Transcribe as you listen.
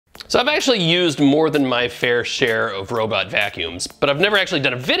So I've actually used more than my fair share of robot vacuums, but I've never actually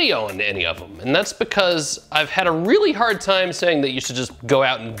done a video on any of them. And that's because I've had a really hard time saying that you should just go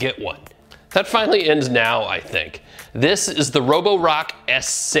out and get one. That finally ends now, I think. This is the Roborock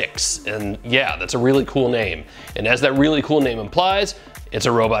S6, and yeah, that's a really cool name. And as that really cool name implies, it's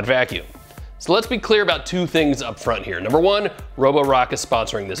a robot vacuum. So let's be clear about two things up front here. Number one, Roborock is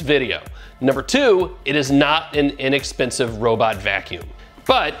sponsoring this video. Number two, it is not an inexpensive robot vacuum,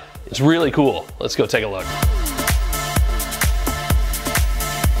 but it's really cool. Let's go take a look.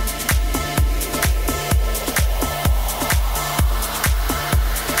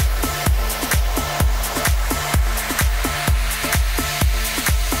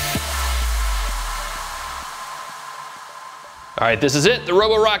 All right, this is it, the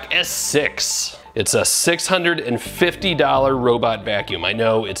Roborock S6. It's a $650 robot vacuum. I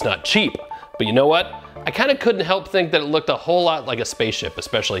know it's not cheap, but you know what? I kind of couldn't help think that it looked a whole lot like a spaceship,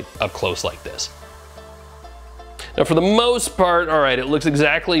 especially up close like this. Now for the most part, all right, it looks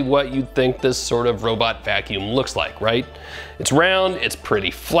exactly what you'd think this sort of robot vacuum looks like, right? It's round, it's pretty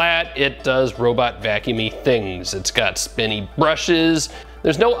flat, it does robot vacuumy things. It's got spinny brushes.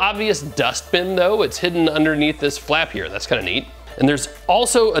 There's no obvious dustbin though, it's hidden underneath this flap here. That's kind of neat. And there's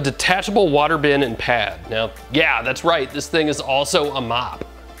also a detachable water bin and pad. Now, yeah, that's right, this thing is also a mop.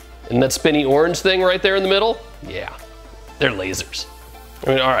 And that spinny orange thing right there in the middle, yeah, they're lasers. I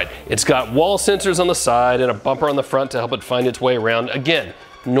mean, all right, it's got wall sensors on the side and a bumper on the front to help it find its way around. Again,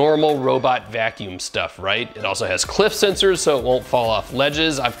 normal robot vacuum stuff, right? It also has cliff sensors so it won't fall off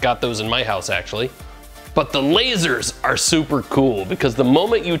ledges. I've got those in my house actually. But the lasers are super cool because the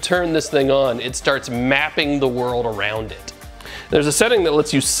moment you turn this thing on, it starts mapping the world around it. There's a setting that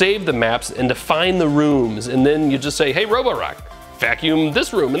lets you save the maps and define the rooms, and then you just say, hey Roborock, vacuum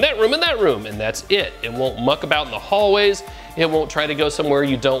this room and that room and that room, and that's it. It won't muck about in the hallways. It won't try to go somewhere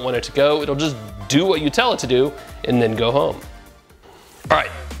you don't want it to go. It'll just do what you tell it to do and then go home. All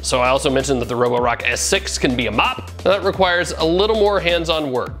right, so I also mentioned that the Roborock S6 can be a mop. Now that requires a little more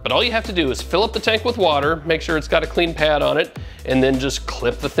hands-on work, but all you have to do is fill up the tank with water, make sure it's got a clean pad on it, and then just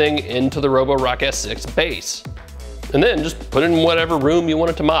clip the thing into the Roborock S6 base. And then just put it in whatever room you want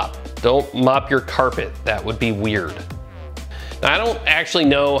it to mop. Don't mop your carpet, that would be weird. Now, I don't actually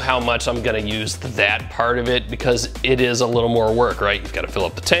know how much I'm gonna use that part of it because it is a little more work, right? You've gotta fill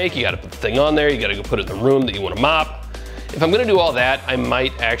up the tank, you gotta put the thing on there, you gotta go put it in the room that you wanna mop. If I'm gonna do all that, I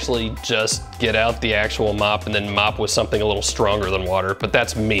might actually just get out the actual mop and then mop with something a little stronger than water, but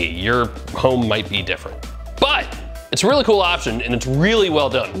that's me. Your home might be different. But it's a really cool option and it's really well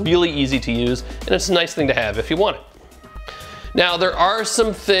done, really easy to use, and it's a nice thing to have if you want it. Now, there are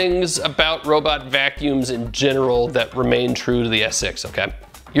some things about robot vacuums in general that remain true to the S6, okay?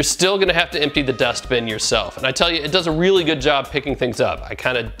 You're still gonna have to empty the dustbin yourself. And I tell you, it does a really good job picking things up. I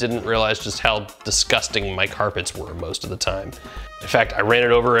kinda didn't realize just how disgusting my carpets were most of the time. In fact, I ran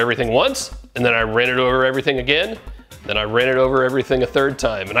it over everything once, and then I ran it over everything again, then I ran it over everything a third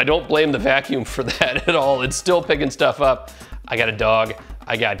time. And I don't blame the vacuum for that at all. It's still picking stuff up. I got a dog,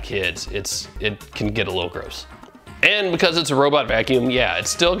 I got kids. It can get a little gross. And because it's a robot vacuum, yeah,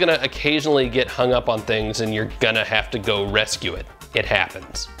 it's still gonna occasionally get hung up on things and you're gonna have to go rescue it. It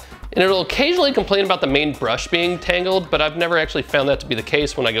happens. And it'll occasionally complain about the main brush being tangled, but I've never actually found that to be the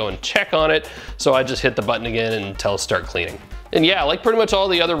case when I go and check on it, so I just hit the button again and tell it to start cleaning. And yeah, like pretty much all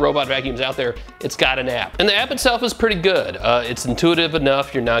the other robot vacuums out there, it's got an app. And the app itself is pretty good. It's intuitive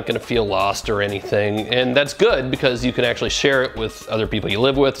enough, you're not gonna feel lost or anything. And that's good because you can actually share it with other people you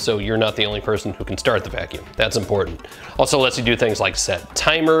live with, so you're not the only person who can start the vacuum. That's important. Also lets you do things like set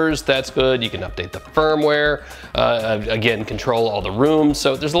timers, that's good. You can update the firmware. Again, control all the rooms.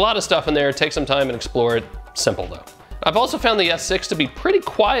 So there's a lot of stuff in there. Take some time and explore it. Simple though. I've also found the S6 to be pretty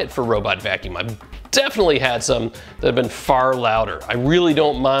quiet for robot vacuum. I've definitely had some that have been far louder. I really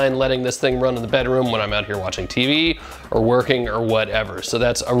don't mind letting this thing run in the bedroom when I'm out here watching TV or working or whatever. So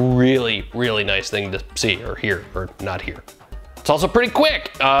that's a really, really nice thing to see or hear or not hear. It's also pretty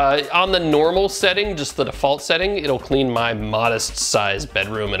quick. On the normal setting, just the default setting, it'll clean my modest sized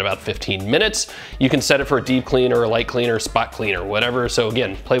bedroom in about 15 minutes. You can set it for a deep clean or a light clean or spot clean or whatever. So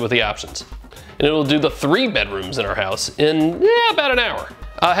again, play with the options. And it'll do the 3 bedrooms in our house in about an hour.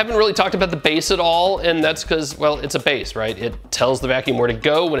 I haven't really talked about the base at all, and that's because, well, it's a base, right? It tells the vacuum where to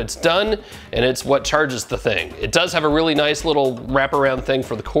go when it's done, and it's what charges the thing. It does have a really nice little wraparound thing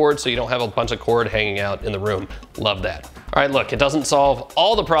for the cord, so you don't have a bunch of cord hanging out in the room. Love that. All right, look, it doesn't solve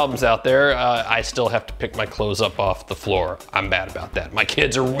all the problems out there. I still have to pick my clothes up off the floor. I'm bad about that. My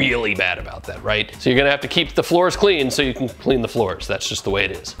kids are really bad about that, right? So you're gonna have to keep the floors clean so you can clean the floors. That's just the way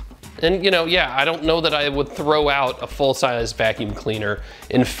it is. And you know, yeah, I don't know that I would throw out a full-size vacuum cleaner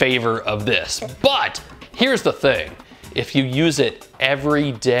in favor of this. But here's the thing. If you use it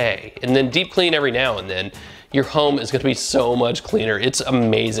every day and then deep clean every now and then, your home is gonna be so much cleaner. It's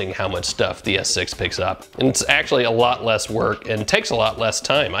amazing how much stuff the S6 picks up. And it's actually a lot less work and takes a lot less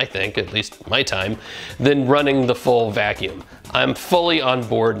time, I think, at least my time, than running the full vacuum. I'm fully on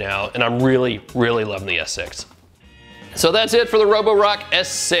board now, and I'm really, really loving the S6. So that's it for the Roborock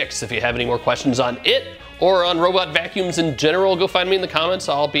S6. If you have any more questions on it or on robot vacuums in general, go find me in the comments.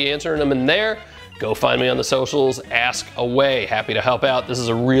 I'll be answering them in there. Go find me on the socials, ask away. Happy to help out. This is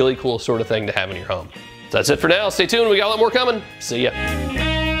a really cool sort of thing to have in your home. So that's it for now. Stay tuned, we got a lot more coming. See ya.